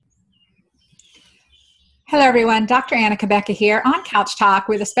Hello, everyone. Dr. Anna Cabeca here on Couch Talk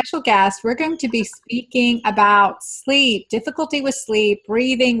with a special guest. We're going to be speaking about sleep, difficulty with sleep,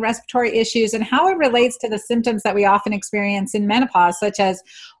 breathing, respiratory issues, and how it relates to the symptoms that we often experience in menopause, such as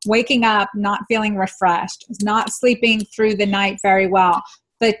waking up, not feeling refreshed, not sleeping through the night very well,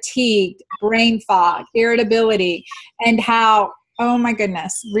 fatigued, brain fog, irritability, and how, oh my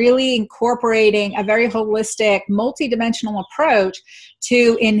goodness, really incorporating a very holistic, multidimensional approach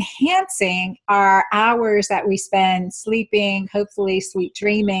to enhancing our hours that we spend sleeping, hopefully sweet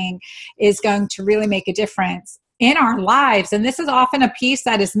dreaming, is going to really make a difference in our lives. And this is often a piece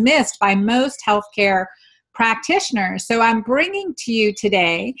that is missed by most healthcare practitioners. So I'm bringing to you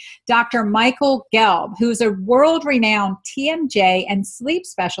today Dr. Michael Gelb, who's a world-renowned TMJ and sleep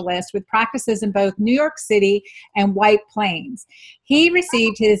specialist with practices in both New York City and White Plains. He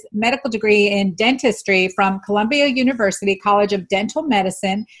received his medical degree in dentistry from Columbia University College of Dental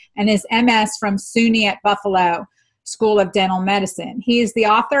Medicine and his MS from SUNY at Buffalo School of Dental Medicine. He is the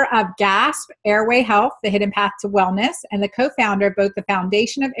author of GASP, Airway Health, The Hidden Path to Wellness, and the co-founder of both the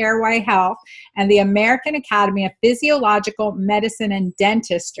Foundation of Airway Health and the American Academy of Physiological Medicine and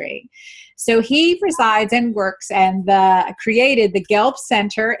Dentistry. So he resides and works and created the Gelb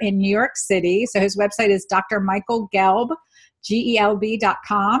Center in New York City. So his website is Dr. Michael Gelb,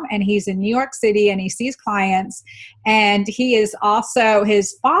 GELB.com, and he's in New York City and he sees clients. And he is also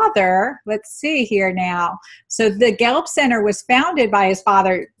his father. Let's see here now. So the Gelb Center was founded by his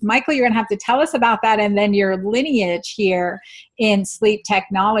father. Michael, you're going to have to tell us about that and then your lineage here in sleep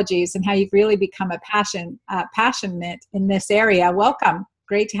technologies and how you've really become a passionate in this area. Welcome.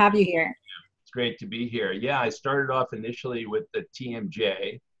 Great to have you here. It's great to be here. Yeah, I started off initially with the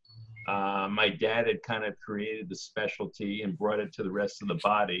TMJ. My dad had kind of created the specialty and brought it to the rest of the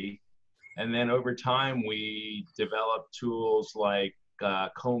body. And then over time, we developed tools like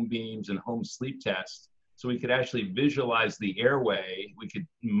cone beams and home sleep tests. So we could actually visualize the airway. We could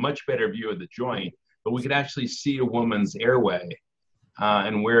much better view of the joint, but we could actually see a woman's airway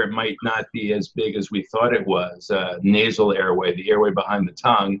and where it might not be as big as we thought it was, nasal airway, the airway behind the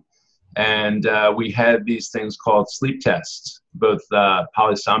tongue. And we had these things called sleep tests, both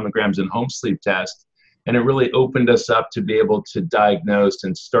polysomnograms and home sleep tests. And it really opened us up to be able to diagnose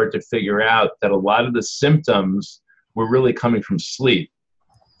and start to figure out that a lot of the symptoms were really coming from sleep.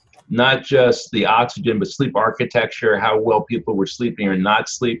 Not just the oxygen, but sleep architecture, how well people were sleeping or not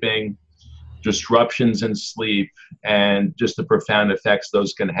sleeping, disruptions in sleep, and just the profound effects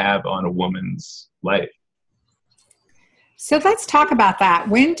those can have on a woman's life. So let's talk about that.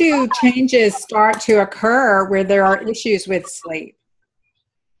 When do changes start to occur where there are issues with sleep?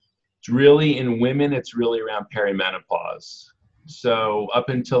 It's really, in women, it's really around perimenopause. So up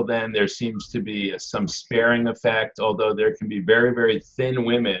until then, there seems to be some sparing effect, although there can be very, very thin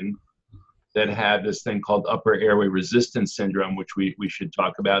women that have this thing called upper airway resistance syndrome, which we should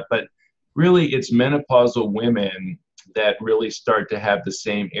talk about. But really, it's menopausal women that really start to have the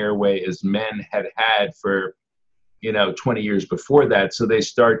same airway as men had for 20 years before that. So they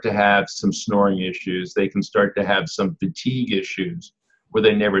start to have some snoring issues. They can start to have some fatigue issues where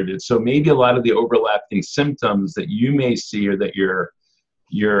they never did. So maybe a lot of the overlapping symptoms that you may see or that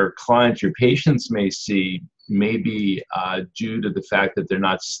your clients, your patients may see may be due to the fact that they're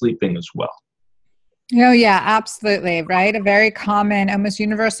not sleeping as well. Oh, yeah, absolutely. Right. A very common, almost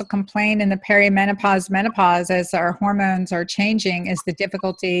universal complaint in the perimenopause, menopause, as our hormones are changing, is the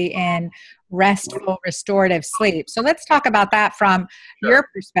difficulty in restful, restorative sleep. So let's talk about that from your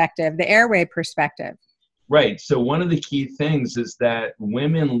perspective, the airway perspective. Right. So one of the key things is that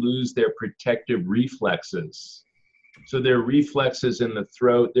women lose their protective reflexes. So their reflexes in the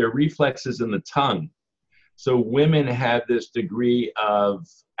throat, their reflexes in the tongue. So women have this degree of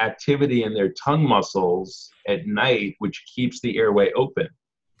activity in their tongue muscles at night, which keeps the airway open.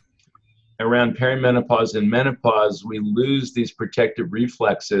 Around perimenopause and menopause, we lose these protective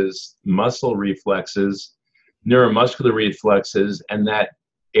reflexes, muscle reflexes, neuromuscular reflexes, and that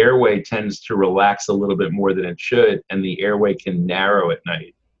airway tends to relax a little bit more than it should, and the airway can narrow at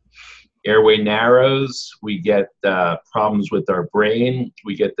night. Airway narrows, we get problems with our brain.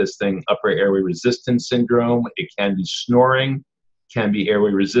 We get this thing, upper airway resistance syndrome. It can be snoring, can be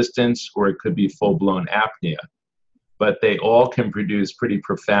airway resistance, or it could be full-blown apnea. But they all can produce pretty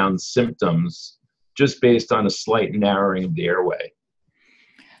profound symptoms just based on a slight narrowing of the airway.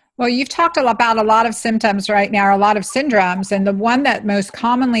 Well, you've talked about a lot of symptoms right now, a lot of syndromes, and the one that most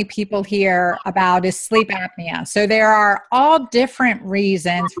commonly people hear about is sleep apnea. So there are all different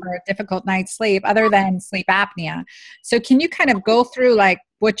reasons for a difficult night's sleep other than sleep apnea. So can you kind of go through like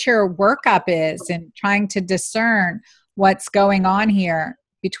what your workup is and trying to discern what's going on here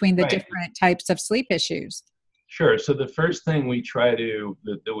between the Right. different types of sleep issues? Sure. So the first thing we try to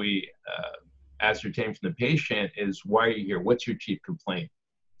that we ascertain from the patient is, why are you here? What's your chief complaint?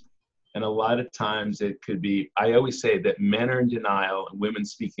 And a lot of times it could be, I always say that men are in denial and women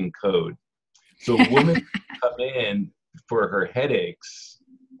speak in code. So a woman come in for her headaches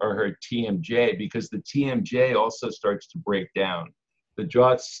or her TMJ, because the TMJ also starts to break down. The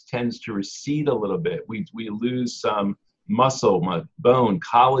jaw tends to recede a little bit. We lose some muscle, bone,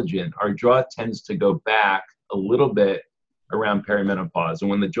 collagen. Our jaw tends to go back a little bit around perimenopause. And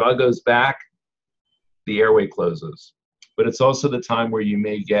when the jaw goes back, the airway closes. But it's also the time where you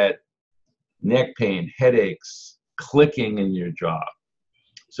may get neck pain, headaches, clicking in your jaw.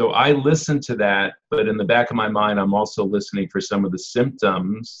 So I listen to that, but in the back of my mind, I'm also listening for some of the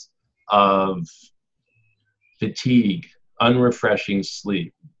symptoms of fatigue, unrefreshing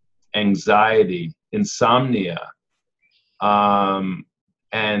sleep, anxiety, insomnia,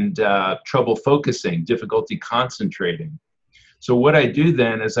 and trouble focusing, difficulty concentrating. So what I do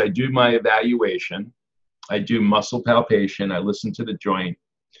then is I do my evaluation. I do muscle palpation. I listen to the joint.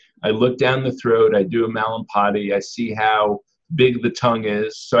 I look down the throat. I do a Malampati. I see how big the tongue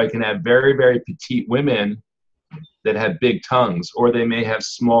is. So I can have very, very petite women that have big tongues, or they may have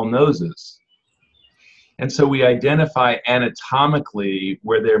small noses. And so we identify anatomically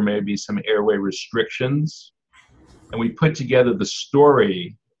where there may be some airway restrictions. And we put together the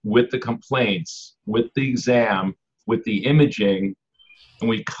story with the complaints, with the exam, with the imaging, and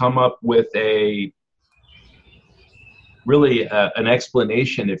we come up with an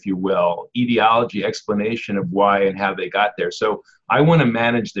explanation, if you will, etiology explanation of why and how they got there. So I want to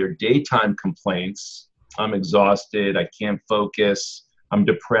manage their daytime complaints. I'm exhausted, I can't focus, I'm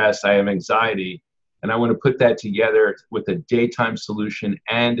depressed, I have anxiety. And I want to put that together with a daytime solution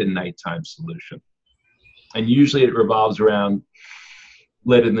and a nighttime solution. And usually it revolves around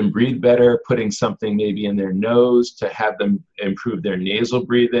letting them breathe better, putting something maybe in their nose to have them improve their nasal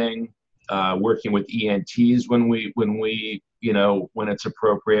breathing, working with ENTs when it's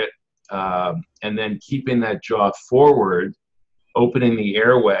appropriate, and then keeping that jaw forward, opening the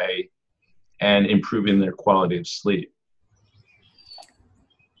airway, and improving their quality of sleep.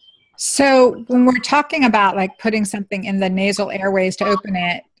 So when we're talking about like putting something in the nasal airways to open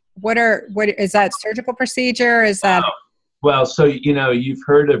it, what is that surgical procedure? Is that? Well, so, you've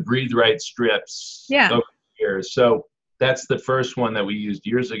heard of Breathe Right strips Yeah. over the years. So that's the first one that we used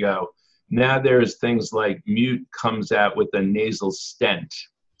years ago. Now there's things like Mute comes out with a nasal stent.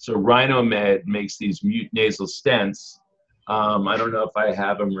 So RhinoMed makes these Mute nasal stents. I don't know if I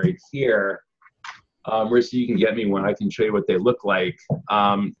have them right here. Marissa, you can get me one. I can show you what they look like.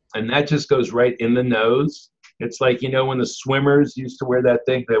 And that just goes right in the nose. It's like, when the swimmers used to wear that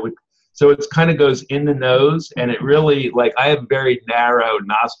thing, so it kind of goes in the nose, and it really, like, I have very narrow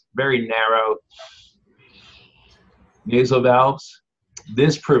nasal valves.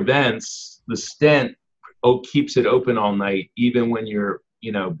 This prevents the stent, keeps it open all night, even when you're,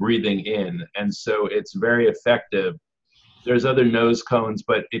 breathing in. And so it's very effective. There's other nose cones,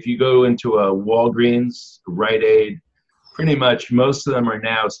 but if you go into a Walgreens, Rite Aid, pretty much most of them are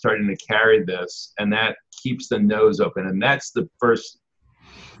now starting to carry this, and that keeps the nose open. And that's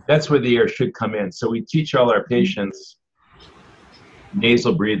where the air should come in. So we teach all our patients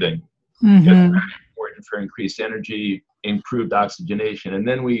nasal breathing. Mm-hmm. It's very important for increased energy, improved oxygenation. And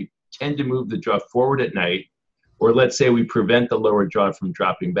then we tend to move the jaw forward at night, or let's say we prevent the lower jaw from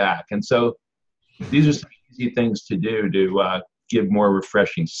dropping back. And so these are some easy things to do to give more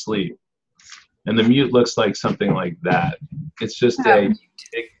refreshing sleep. And the Mute looks like something like that. It's just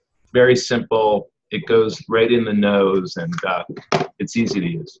very simple. It goes right in the nose, and it's easy to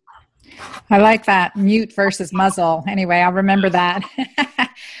use. I like that. Mute versus muzzle. Anyway, I'll remember that.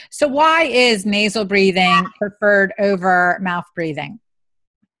 So why is nasal breathing preferred over mouth breathing?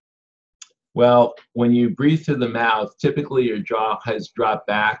 Well, when you breathe through the mouth, typically your jaw has dropped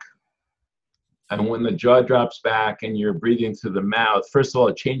back. And when the jaw drops back and you're breathing through the mouth, first of all,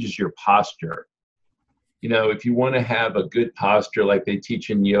 it changes your posture. If you want to have a good posture like they teach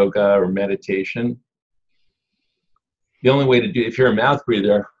in yoga or meditation, the only way to do it, if you're a mouth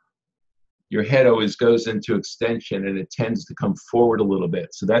breather, your head always goes into extension and it tends to come forward a little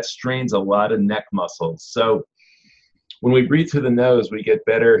bit. So that strains a lot of neck muscles. So when we breathe through the nose, we get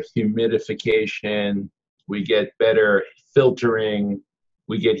better humidification, we get better filtering,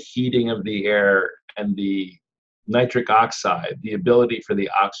 we get heating of the air, and the nitric oxide, the ability for the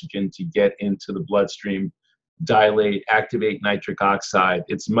oxygen to get into the bloodstream, dilate, activate nitric oxide.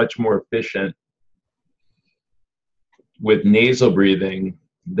 It's much more efficient with nasal breathing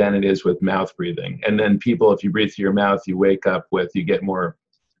than it is with mouth breathing. And then people, if you breathe through your mouth, you get more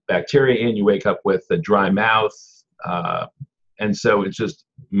bacteria in, you wake up with a dry mouth. And so it's just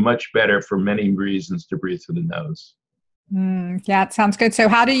much better for many reasons to breathe through the nose. Yeah, it sounds good. So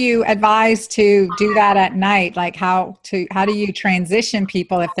how do you advise to do that at night? Like how do you transition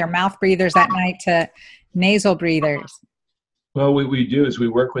people if they're mouth breathers at night to nasal breathers? Well, what we do is we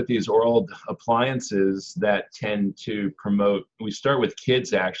work with these oral appliances that tend to promote, we start with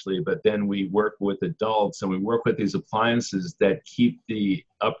kids actually, but then we work with adults, and we work with these appliances that keep the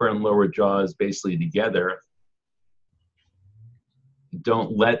upper and lower jaws basically together.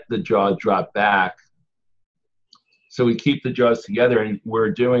 Don't let the jaw drop back. So we keep the jaws together, and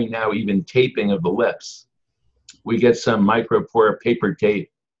we're doing now even taping of the lips. We get some micropore paper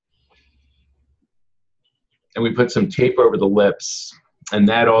tape, and we put some tape over the lips, and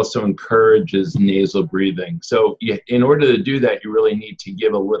that also encourages nasal breathing. So in order to do that, you really need to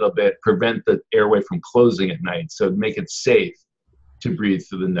give a little bit, prevent the airway from closing at night, so make it safe to breathe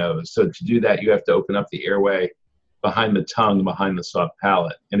through the nose. So to do that, you have to open up the airway behind the tongue, behind the soft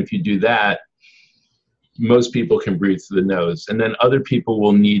palate. And if you do that, most people can breathe through the nose. And then other people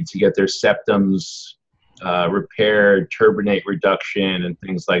will need to get their septums repaired, turbinate reduction, and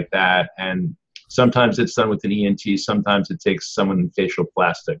things like that. And sometimes it's done with an ENT, sometimes it takes someone in facial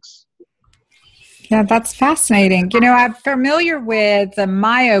plastics. Yeah, that's fascinating. You know, I'm familiar with the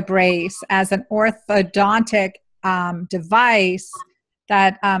MyoBrace as an orthodontic device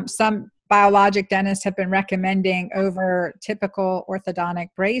that some biologic dentists have been recommending over typical orthodontic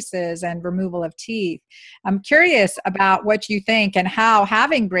braces and removal of teeth. I'm curious about what you think and how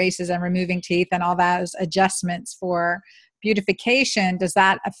having braces and removing teeth and all those adjustments for beautification, does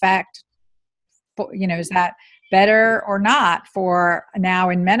that affect, you know, is that better or not for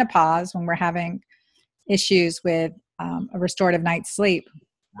now in menopause when we're having issues with a restorative night's sleep?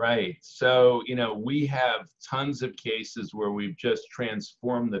 Right. So, you know, we have tons of cases where we've just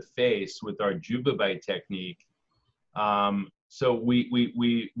transformed the face with our Jubabite technique. So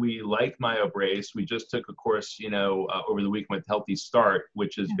we like MyoBrace. We just took a course, you know, over the weekend with Healthy Start,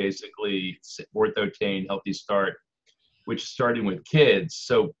 which is basically Orthotane Healthy Start, which is starting with kids.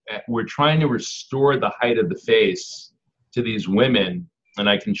 So we're trying to restore the height of the face to these women. And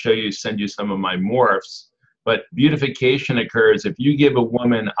I can send you some of my morphs. But beautification occurs if you give a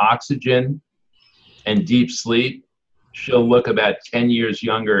woman oxygen and deep sleep, she'll look about 10 years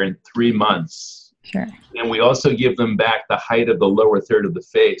younger in 3 months. Sure. And we also give them back the height of the lower third of the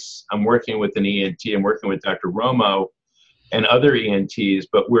face. I'm working with an ENT, I'm working with Dr. Romo and other ENTs,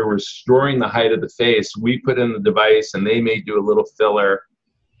 but we're restoring the height of the face. We put in the device and they may do a little filler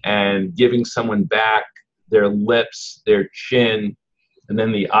and giving someone back their lips, their chin, and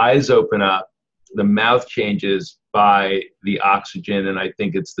then the eyes open up. The mouth changes by the oxygen, and I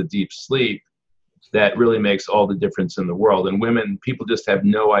think it's the deep sleep that really makes all the difference in the world. And women, people just have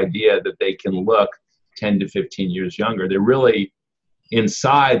no idea that they can look 10 to 15 years younger. They're really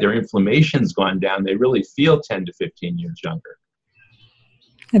inside, their inflammation's gone down. They really feel 10 to 15 years younger.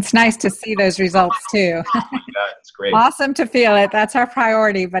 It's nice to see those results too. Oh my God, it's great. Awesome to feel it. That's our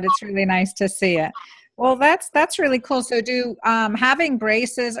priority, but it's really nice to see it. Well, that's really cool. So do having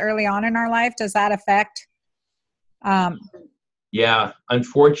braces early on in our life, does that affect? Yeah,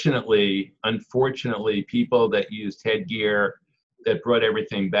 unfortunately, people that used headgear that brought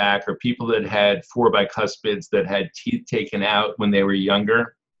everything back, or people that had 4 bicuspids that had teeth taken out when they were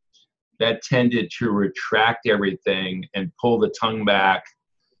younger, that tended to retract everything and pull the tongue back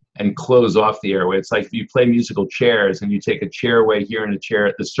and close off the airway. It's like if you play musical chairs and you take a chair away here and a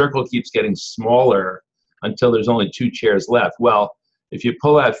chair, the circle keeps getting smaller until there's only 2 chairs left. Well, if you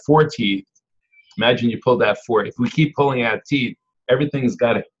pull out 4 teeth, imagine you pulled out 4. If we keep pulling out teeth, everything's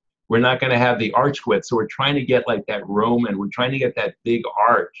got to, we're not going to have the arch width. So we're trying to get like that Roman, we're trying to get that big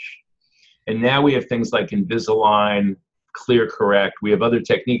arch. And now we have things like Invisalign, Clear Correct. We have other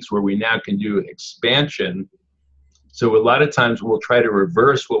techniques where we now can do expansion. So a lot of times we'll try to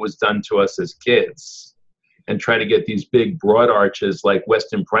reverse what was done to us as kids and try to get these big broad arches like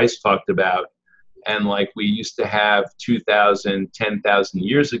Weston Price talked about. And like we used to have 2,000, 10,000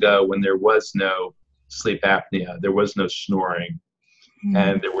 years ago when there was no sleep apnea, there was no snoring,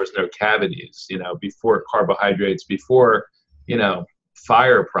 and there was no cavities, you know, before carbohydrates, before, you know,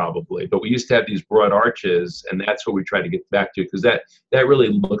 fire probably. But we used to have these broad arches, and that's what we try to get back to, because that really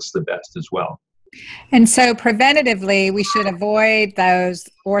looks the best as well. And so preventatively, we should avoid those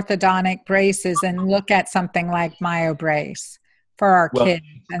orthodontic braces and look at something like MyoBrace for our kids.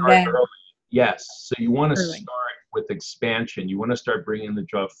 And then early. Yes. So you want to early. start with expansion. You want to start bringing the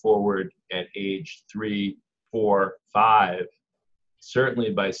jaw forward at age 3, 4, 5, certainly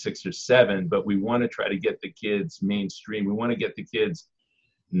by 6 or 7. But we want to try to get the kids mainstream. We want to get the kids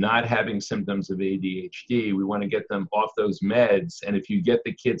not having symptoms of ADHD. We want to get them off those meds. And if you get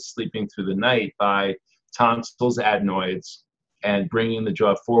the kids sleeping through the night by tonsils, adenoids, and bringing the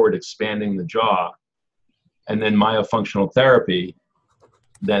jaw forward, expanding the jaw, and then myofunctional therapy,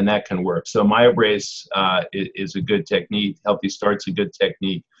 then that can work. So MyoBrace is a good technique. Healthy Start's a good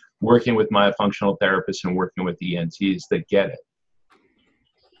technique. Working with myofunctional therapists and working with ENTs that get it.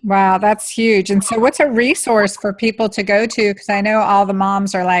 Wow, that's huge. And so what's a resource for people to go to? Because I know all the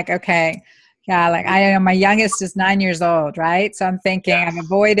moms are like, okay, yeah, like I know my youngest is 9 years old, right? So I'm thinking Yes. I've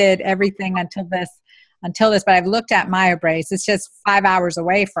avoided everything until this, but I've looked at MyoBrace. It's just 5 hours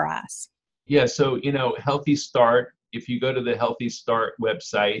away for us. Yeah, so, Healthy Start, if you go to the Healthy Start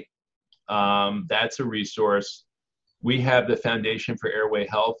website, that's a resource. We have the Foundation for Airway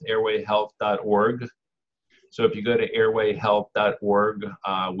Health, airwayhealth.org. So if you go to airwayhealth.org,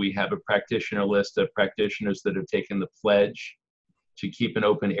 we have a practitioner list of practitioners that have taken the pledge to keep an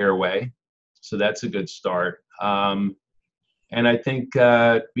open airway. So that's a good start. And I think,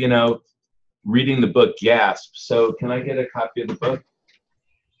 reading the book Gasp. So can I get a copy of the book?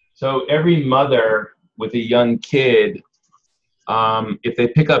 So every mother with a young kid, if they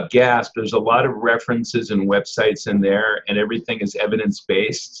pick up Gasp, there's a lot of references and websites in there, and everything is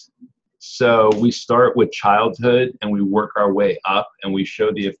evidence-based. So we start with childhood and we work our way up, and we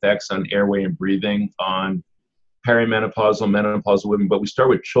show the effects on airway and breathing on perimenopausal, menopausal women. But we start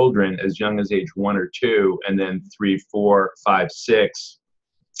with children as young as age 1 or 2, and then 3, 4, 5, 6.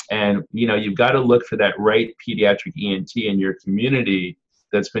 And, you've got to look for that right pediatric ENT in your community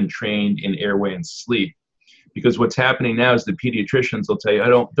that's been trained in airway and sleep. Because what's happening now is the pediatricians will tell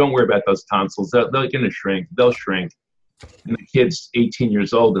you, don't worry about those tonsils. They're going to shrink. They'll shrink. And the kid's 18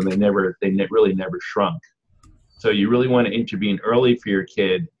 years old and they really never shrunk. So you really want to intervene early for your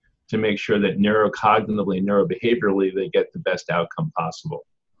kid to make sure that neurocognitively, neurobehaviorally, they get the best outcome possible.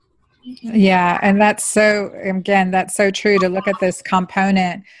 Yeah, and that's so true to look at this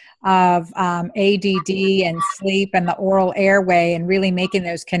component of ADD and sleep and the oral airway and really making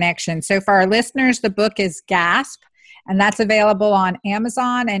those connections. So for our listeners, the book is Gasp, and that's available on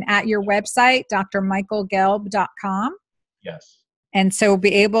Amazon and at your website, drmichaelgelb.com. Yes. And so we'll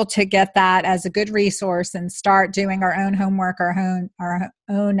be able to get that as a good resource and start doing our own homework, our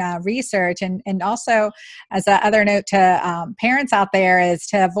own research. And also, as a other note to parents out there, is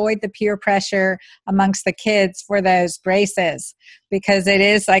to avoid the peer pressure amongst the kids for those braces, because it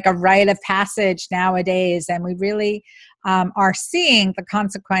is like a rite of passage nowadays. And we really are seeing the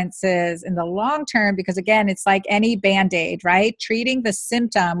consequences in the long term, because again, it's like any Band-Aid, right? Treating the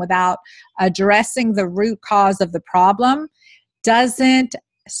symptom without addressing the root cause of the problem doesn't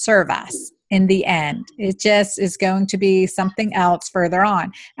serve us in the end. It just is going to be something else further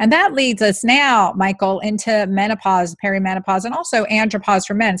on. And that leads us now, Michael, into menopause, perimenopause, and also andropause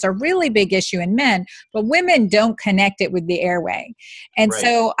for men. It's a really big issue in men, but women don't connect it with the airway. And Right.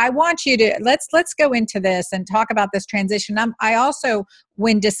 So I want you to, let's go into this and talk about this transition. I also,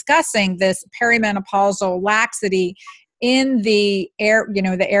 when discussing this perimenopausal laxity in the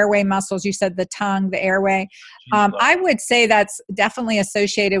the airway muscles, you said the tongue, the airway, I would say that's definitely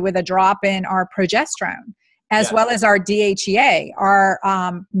associated with a drop in our progesterone, as Yes. well as our DHEA, our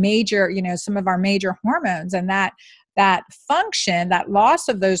major, some of our major hormones. And that function, that loss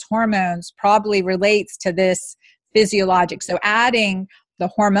of those hormones probably relates to this physiologic. So adding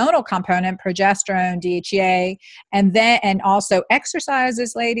the hormonal component, progesterone, DHEA, and also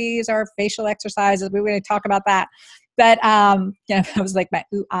exercises, ladies, our facial exercises. We're going to talk about that. But, that was like my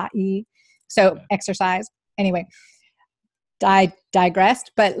ooh-ah-ee. So exercise. Anyway,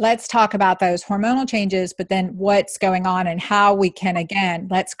 digressed. But let's talk about those hormonal changes, but then what's going on and how we can, again,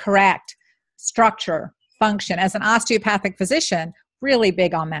 let's correct structure, function. As an osteopathic physician, really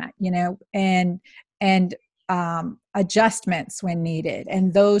big on that, and adjustments when needed,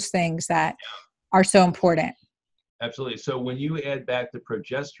 and those things that are so important. Absolutely. So when you add back the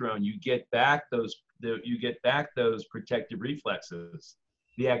progesterone, you get back those protective reflexes.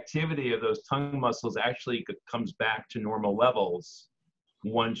 The activity of those tongue muscles actually comes back to normal levels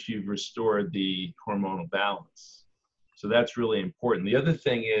once you've restored the hormonal balance. So that's really important. The other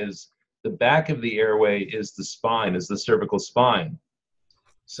thing is the back of the airway is the spine, is the cervical spine.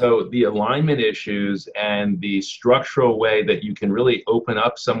 So the alignment issues and the structural way that you can really open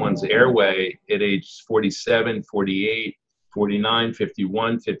up someone's airway at age 47, 48, 49,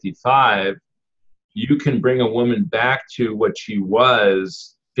 51, 55, you can bring a woman back to what she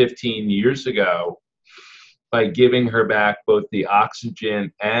was 15 years ago by giving her back both the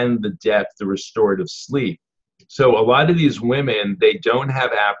oxygen and the depth, the restorative sleep. So a lot of these women, they don't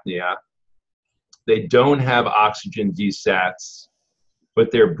have apnea, they don't have oxygen desats,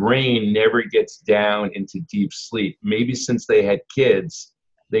 but their brain never gets down into deep sleep. Maybe since they had kids,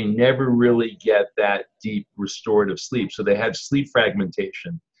 they never really get that deep restorative sleep. So they have sleep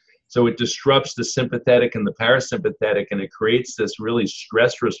fragmentation. So it disrupts the sympathetic and the parasympathetic, and it creates this really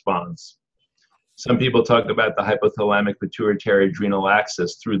stress response. Some people talk about the hypothalamic pituitary adrenal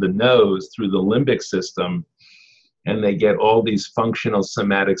axis through the nose, through the limbic system, and they get all these functional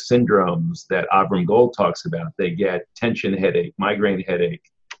somatic syndromes that Avram Gold talks about. They get tension headache, migraine headache,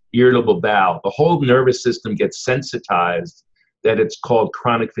 irritable bowel. The whole nervous system gets sensitized that it's called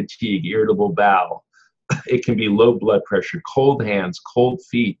chronic fatigue, irritable bowel. It can be low blood pressure, cold hands, cold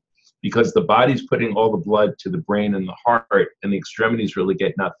feet, because the body's putting all the blood to the brain and the heart, and the extremities really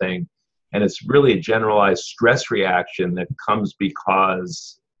get nothing. And it's really a generalized stress reaction that comes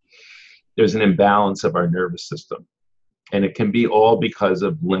because there's an imbalance of our nervous system. And it can be all because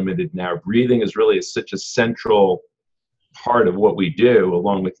of limited now. Breathing is really such a central part of what we do,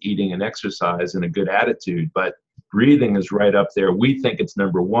 along with eating and exercise and a good attitude. But breathing is right up there. We think it's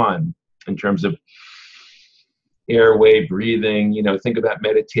number one in terms of airway breathing. Think about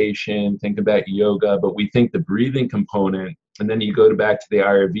meditation, think about yoga, but we think the breathing component. And then you go back to the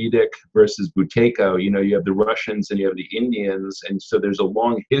Ayurvedic versus Buteyko. You have the Russians and you have the Indians. And so there's a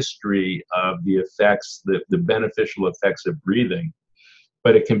long history of the effects, the beneficial effects of breathing.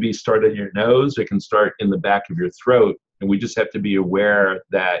 But it can be started in your nose, it can start in the back of your throat. And we just have to be aware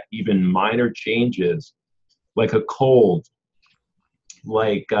that even minor changes, like a cold,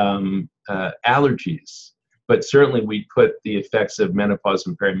 like allergies, but certainly we put the effects of menopause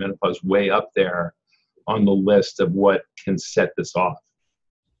and perimenopause way up there on the list of what can set this off.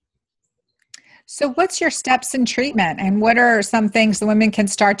 So what's your steps in treatment, and what are some things the women can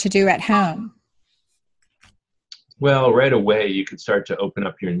start to do at home? Well, right away, you could start to open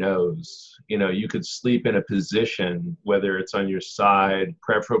up your nose. You could sleep in a position, whether it's on your side,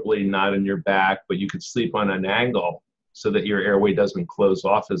 preferably not on your back, but you could sleep on an angle so that your airway doesn't close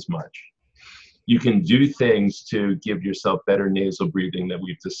off as much. You can do things to give yourself better nasal breathing that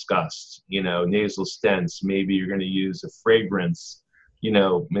we've discussed. Nasal stents, maybe you're going to use a fragrance.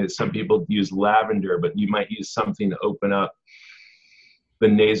 Some people use lavender, but you might use something to open up the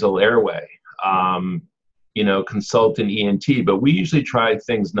nasal airway. Consult an ENT, but we usually try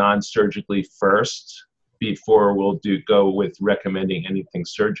things non-surgically first before we'll go with recommending anything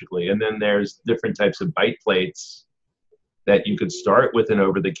surgically. And then there's different types of bite plates that you could start with an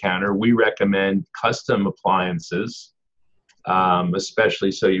over-the-counter. We recommend custom appliances,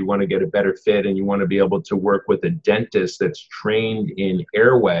 especially so you want to get a better fit and you want to be able to work with a dentist that's trained in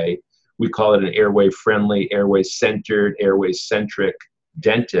airway. We call it an airway-friendly, airway-centered, airway-centric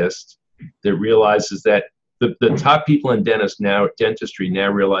dentist that realizes that the top people in dentistry now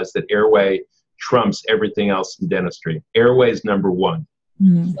realize that airway trumps everything else in dentistry. Airway is number one.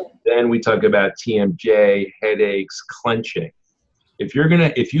 Mm-hmm. Then we talk about TMJ, headaches, clenching. If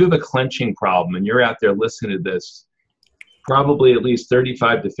you have a clenching problem and you're out there listening to this, probably at least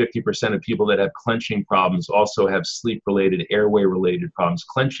 35 to 50% of people that have clenching problems also have sleep-related, airway-related problems.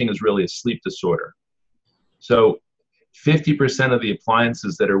 Clenching is really a sleep disorder. So 50% of the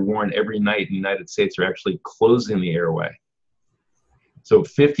appliances that are worn every night in the United States are actually closing the airway. So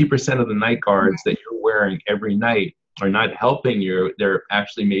 50% of the night guards that you're wearing every night are not helping you, they're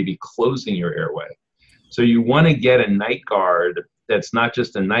actually maybe closing your airway. So you want to get a night guard that's not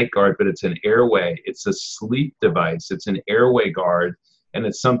just a night guard, but it's an airway. It's a sleep device. It's an airway guard, and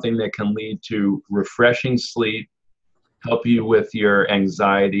it's something that can lead to refreshing sleep, help you with your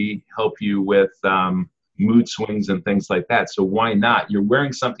anxiety, help you with mood swings and things like that. So why not? You're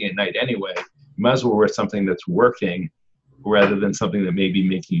wearing something at night anyway. You might as well wear something that's working rather than something that may be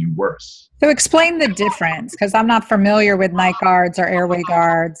making you worse. So explain the difference, because I'm not familiar with night guards or airway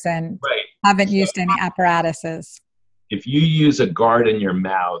guards and haven't used any apparatuses. If you use a guard in your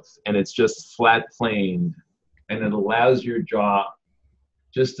mouth and it's just flat planed and it allows your jaw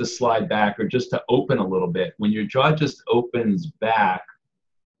just to slide back or just to open a little bit, when your jaw just opens back,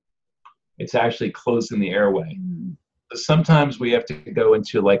 it's actually closing the airway. Mm. Sometimes we have to go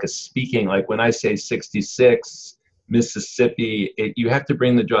into like a speaking, like when I say 66, Mississippi, you have to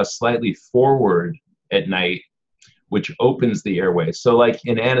bring the jaw slightly forward at night, which opens the airway. So like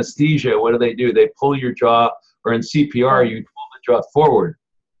in anesthesia, what do? They pull your jaw, or in CPR, you pull the jaw forward.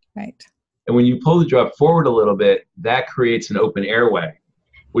 Right. And when you pull the jaw forward a little bit, that creates an open airway,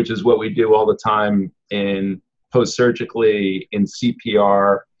 which is what we do all the time in post-surgically, in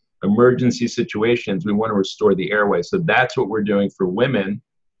CPR, emergency situations. We want to restore the airway. So that's what we're doing for women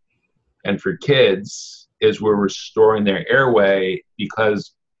and for kids, is we're restoring their airway,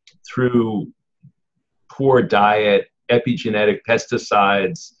 because through poor diet, epigenetic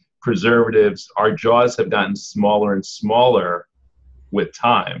pesticides, preservatives, our jaws have gotten smaller and smaller with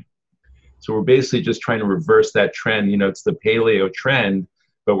time. So we're basically just trying to reverse that trend. You know, it's the paleo trend,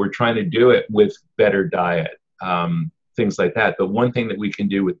 but we're trying to do it with better diet, things like that. But one thing that we can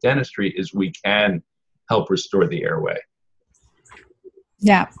do with dentistry is we can help restore the airway.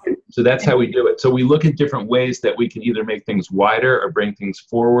 Yeah. So that's how we do it. So we look at different ways that we can either make things wider or bring things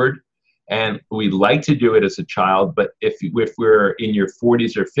forward. And we like to do it as a child, but if we're in your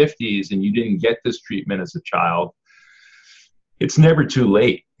 40s or 50s and you didn't get this treatment as a child, it's never too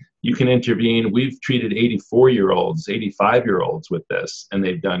late. You can intervene. We've treated 84-year-olds, 85-year-olds with this, and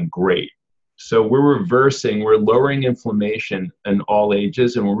they've done great. So we're lowering inflammation in all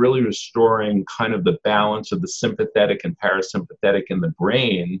ages, and we're really restoring kind of the balance of the sympathetic and parasympathetic in the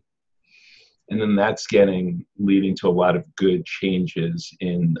brain. And then that's leading to a lot of good changes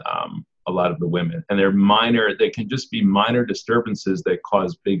in a lot of the women. And they can just be minor disturbances that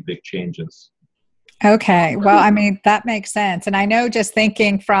cause big, big changes. Okay. Well, I mean, that makes sense. And I know just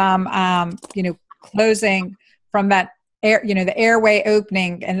thinking from, closing from that air, the airway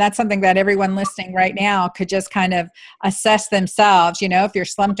opening, and that's something that everyone listening right now could just kind of assess themselves. If you're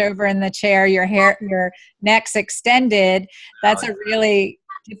slumped over in the chair, your neck's extended, that's a really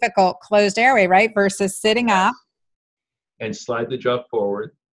difficult closed airway, right? Versus sitting up. And slide the jaw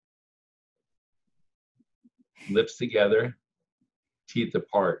forward, lips together, teeth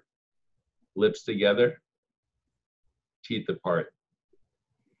apart. Lips together, teeth apart.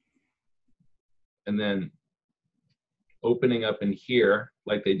 And then opening up in here,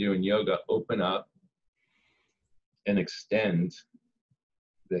 like they do in yoga, open up and extend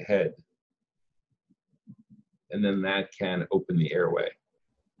the head. And then that can open the airway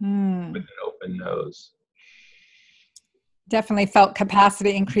with an open nose. Definitely felt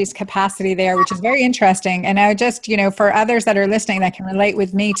increased capacity there, which is very interesting. And I just, for others that are listening that can relate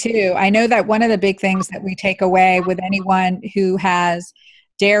with me too, I know that one of the big things that we take away with anyone who has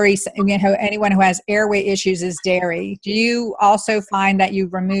dairy, anyone who has airway issues is dairy. Do you also find that you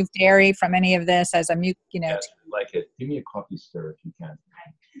remove dairy from any of this as a Yes, I like it. Give me a coffee stir if you can.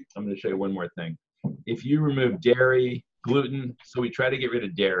 I'm going to show you one more thing. If you remove dairy, gluten, so we try to get rid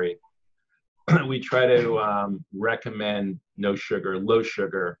of dairy. We try to recommend no sugar, low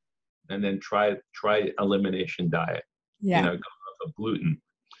sugar, and then try elimination diet. Yeah. Go off of gluten.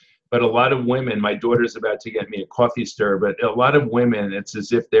 But a lot of women, my daughter's about to get me a coffee stir, but a lot of women, it's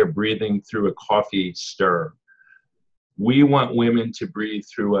as if they're breathing through a coffee stir. We want women to breathe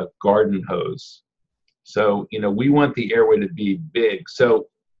through a garden hose. So, we want the airway to be big. So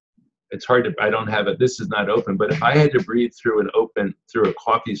it's hard to, I don't have it, this is not open, but if I had to breathe through a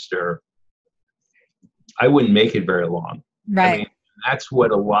coffee stir, I wouldn't make it very long. Right. I mean, that's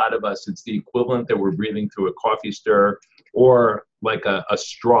what a lot of us, it's the equivalent that we're breathing through a coffee stir or like a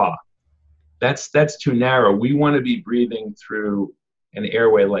straw. That's too narrow. We want to be breathing through an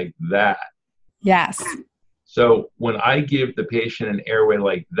airway like that. Yes. So when I give the patient an airway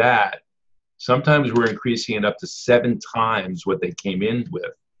like that, sometimes we're increasing it up to 7 times what they came in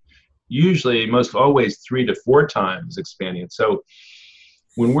with. Usually, most always 3 to 4 times expanding it. So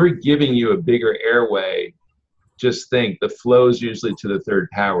when we're giving you a bigger airway, just think the flow is usually to the 3rd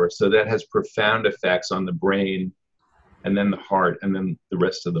power. So that has profound effects on the brain and then the heart and then the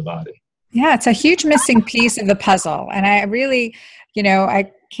rest of the body. Yeah, it's a huge missing piece of the puzzle. And I really,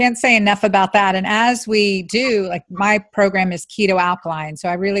 I can't say enough about that. And as we do, like my program is keto alkaline. So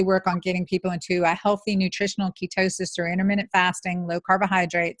I really work on getting people into a healthy nutritional ketosis through intermittent fasting, low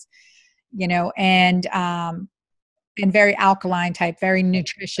carbohydrates, and very alkaline type, very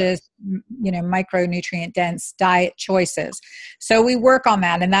nutritious, micronutrient dense diet choices. So we work on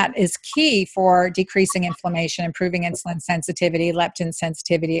that, and that is key for decreasing inflammation, improving insulin sensitivity, leptin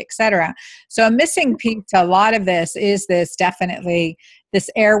sensitivity, etc. So a missing piece to a lot of this is definitely this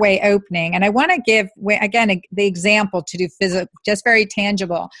airway opening. And I want to give, again, the example to do physical, just very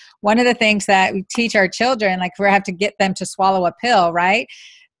tangible. One of the things that we teach our children, like we have to get them to swallow a pill, right?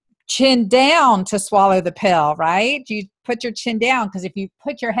 Chin down to swallow the pill, right? You put your chin down because if you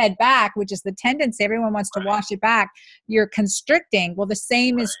put your head back, which is the tendency, everyone wants to wash it back, you're constricting. Well, the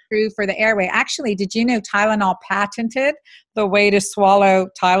same is true for the airway. Actually, did you know Tylenol patented the way to swallow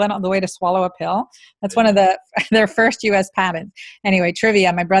Tylenol, the way to swallow a pill? That's one of their first U.S. patents. Anyway,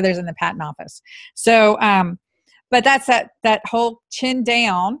 trivia, my brother's in the patent office. So, but that's that whole chin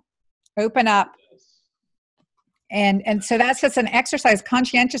down, open up. And so that's just an exercise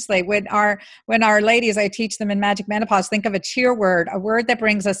conscientiously. When our ladies, I teach them in Magic Menopause, think of a cheer word, a word that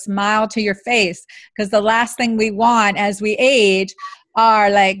brings a smile to your face. Because the last thing we want as we age are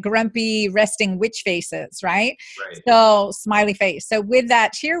like grumpy, resting witch faces, right? Right. So smiley face. So with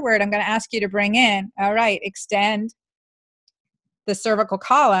that cheer word, I'm going to ask you to bring in, all right, extend the cervical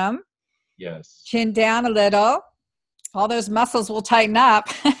column, Yes. chin down a little. All those muscles will tighten up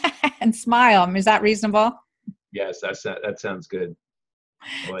and smile. Is that reasonable? Yes, that sounds good.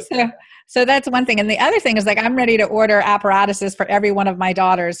 I like So, that. so that's one thing. And the other thing is like, I'm ready to order apparatuses for every one of my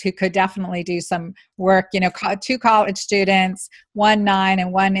daughters who could definitely do some work, you know, 2 college students, 1 9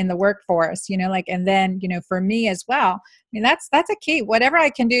 and 1 in the workforce, you know, like, and then, you know, for me as well. I mean, that's a key. Whatever I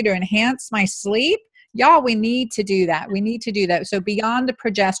can do to enhance my sleep, y'all, we need to do that. We need to do that. So beyond the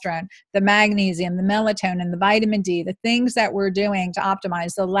progesterone, the magnesium, the melatonin, the vitamin D, the things that we're doing to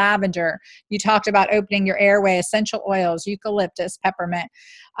optimize the lavender, you talked about opening your airway, essential oils, eucalyptus, peppermint.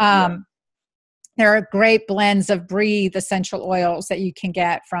 Yeah. There are great blends of breathe essential oils that you can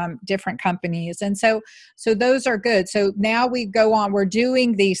get from different companies. And so those are good. So now we go on, we're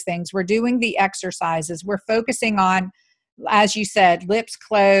doing these things, we're doing the exercises, we're focusing on, as you said, lips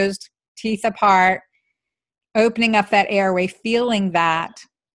closed, teeth apart, opening up that airway, feeling that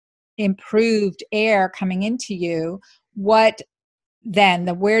improved air coming into you. What then?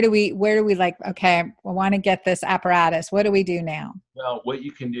 Where do we like, okay, I want to get this apparatus. What do we do now? Well, what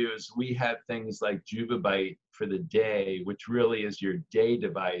you can do is we have things like Juvabite for the day, which really is your day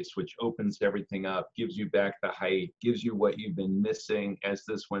device, which opens everything up, gives you back the height, gives you what you've been missing as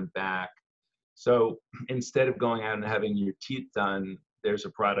this went back. So instead of going out and having your teeth done, there's a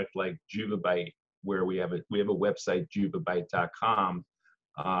product like Juvabite where we have a website, juvabite.com.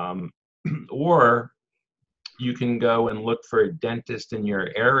 Or you can go and look for a dentist in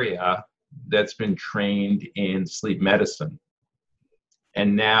your area that's been trained in sleep medicine.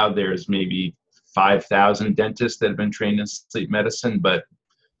 And now there's maybe 5,000 dentists that have been trained in sleep medicine, but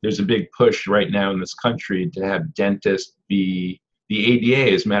there's a big push right now in this country to have dentists be the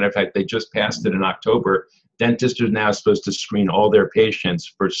ADA. As a matter of fact, they just passed it in October. Dentists are now supposed to screen all their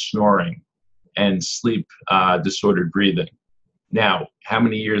patients for snoring and sleep disordered breathing. Now, how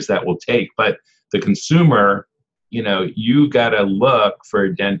many years that will take, but the consumer, you know, you got to look for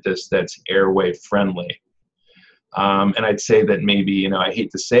a dentist that's airway friendly. And I'd say that maybe, you know, I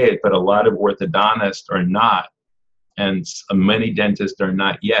hate to say it, but a lot of orthodontists are not, and many dentists are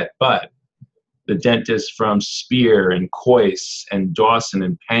not yet, but the dentists from Spear and Coyce and Dawson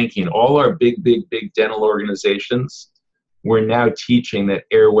and Panking, all our big dental organizations, we're now teaching that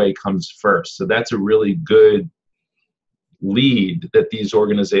airway comes first. So that's a really good lead that these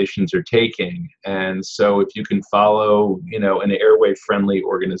organizations are taking. And so if you can follow, you know, an airway friendly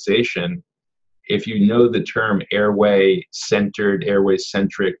organization, if you know the term airway centered, airway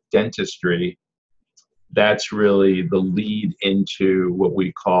centric dentistry, that's really the lead into what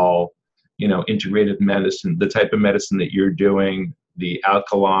we call, you know, integrative medicine, the type of medicine that you're doing, the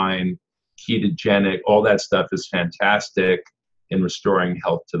alkaline, ketogenic, all that stuff is fantastic in restoring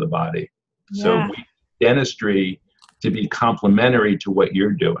health to the body. Yeah. So dentistry to be complementary to what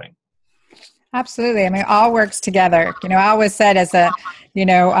you're doing. Absolutely. I mean, it all works together. You know, I always said as a, you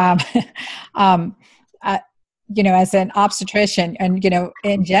know, you know, as an obstetrician and, you know,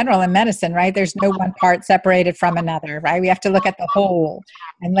 in general in medicine, right, there's no one part separated from another, right? We have to look at the whole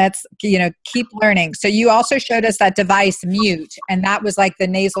and let's, you know, keep learning. So you also showed us that device Mute, and that was like the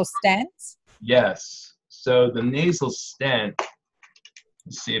nasal stents. Yes. So the nasal stent,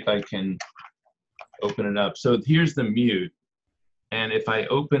 let's see if I can open it up. So here's the Mute. And if I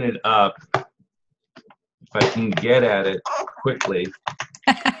open it up, if I can get at it quickly.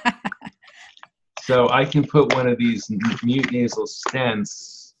 So I can put one of these Mute nasal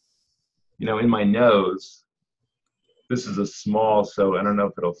stents, you know, in my nose. This is a small, so I don't know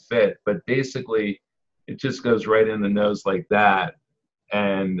if it'll fit, but basically it just goes right in the nose like that.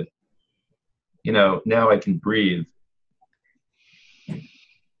 And, you know, now I can breathe.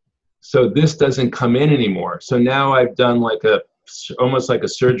 So this doesn't come in anymore. So now I've done like almost like a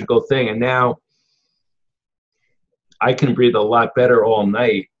surgical thing. And now I can breathe a lot better all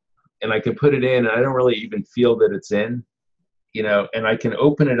night, and I can put it in and I don't really even feel that it's in, you know, and I can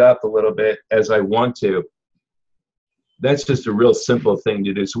open it up a little bit as I want to. That's just a real simple thing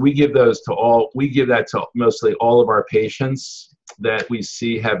to do. So we give that to mostly all of our patients that we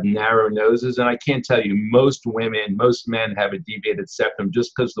see have narrow noses. And I can't tell you, most men have a deviated septum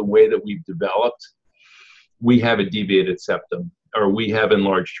just because the way that we've developed, we have a deviated septum, or we have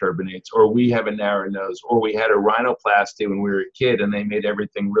enlarged turbinates, or we have a narrow nose, or we had a rhinoplasty when we were a kid and they made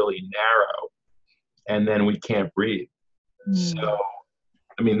everything really narrow and then we can't breathe. So,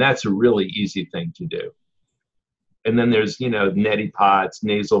 I mean, that's a really easy thing to do. And then there's, you know, neti pots,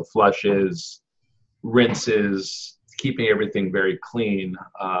 nasal flushes, rinses, keeping everything very clean,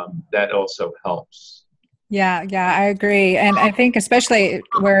 that also helps. Yeah, yeah, I agree. And I think especially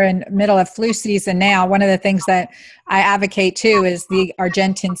we're in middle of flu season now, one of the things that I advocate too is the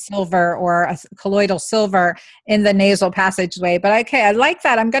Argentine silver or a colloidal silver in the nasal passageway. But okay, I like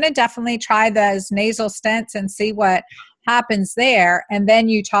that. I'm going to definitely try those nasal stents and see what happens there. And then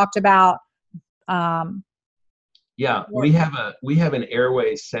you talked about um Yeah, we have an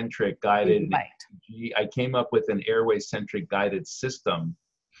airway centric guided. I came up with an airway centric guided system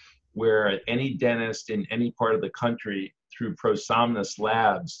where any dentist in any part of the country through Prosomnus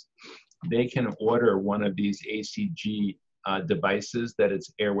Labs, they can order one of these ACG devices that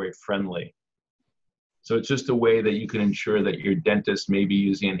is airway friendly. So it's just a way that you can ensure that your dentist may be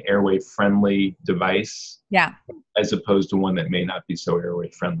using an airway friendly device, yeah, as opposed to one that may not be so airway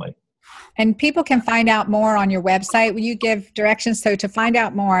friendly. and people can find out more on your website. Will you give directions? So to find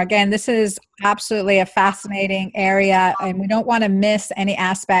out more, again, this is absolutely a fascinating area, and we don't want to miss any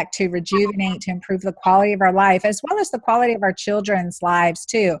aspect to rejuvenate, to improve the quality of our life, as well as the quality of our children's lives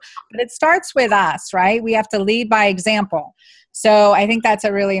too. But it starts with us, right? We have to lead by example. So I think that's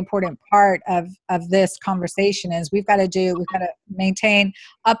a really important part of this conversation is we've got to maintain,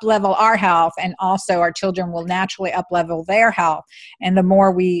 up-level our health, and also our children will naturally up-level their health. And the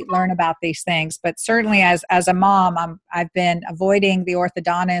more we learn about these things, but certainly as a mom, I've been avoiding the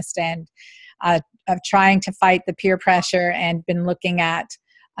orthodontist and of trying to fight the peer pressure and been looking at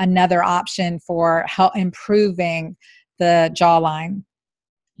another option for improving the jawline.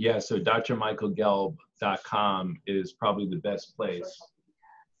 Yeah, so drmichaelgelb.com is probably the best place.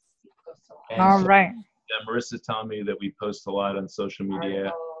 And All so, right. yeah, Marissa's telling me that we post a lot on social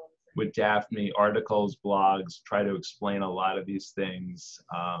media with Daphne, articles, blogs, try to explain a lot of these things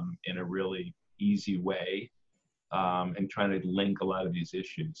in a really easy way, and trying to link a lot of these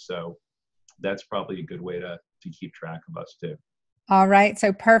issues. So that's probably a good way to keep track of us too. All right,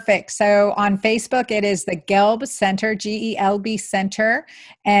 so perfect. So on Facebook, it is the Gelb Center, Gelb Center.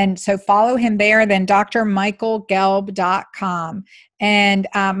 And so follow him there, then drmichaelgelb.com. And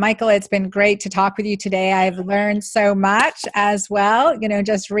Michael, it's been great to talk with you today. I've learned so much as well,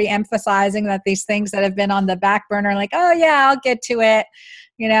 just re-emphasizing that these things that have been on the back burner, like, oh yeah, I'll get to it.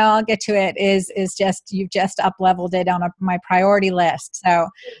 I'll get to it is just, you've just up-leveled it on my priority list. So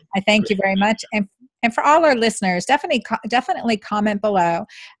I thank you very much. And for all our listeners, definitely comment below.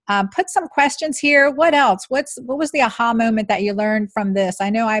 Put some questions here. What else? What was the aha moment that you learned from this? I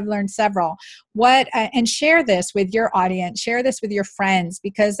know I've learned several. And share this with your audience. Share this with your friends,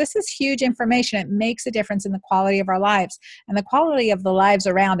 because this is huge information. It makes a difference in the quality of our lives and the quality of the lives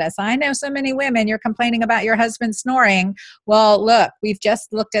around us. I know so many women, you're complaining about your husband snoring. Well, look, we've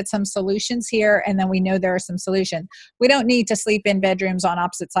just looked at some solutions here, and then we know there are some solutions. We don't need to sleep in bedrooms on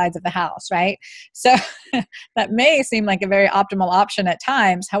opposite sides of the house, right? So that may seem like a very optimal option at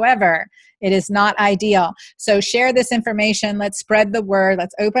times. However, it is not ideal. So share this information. Let's spread the word.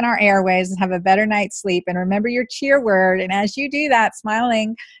 Let's open our airways and have a better night's sleep. And remember your cheer word. And as you do that,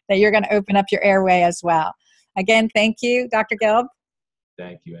 smiling that you're going to open up your airway as well. Again, thank you, Dr. Gelb.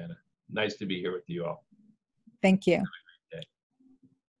 Thank you, Anna. Nice to be here with you all. Thank you.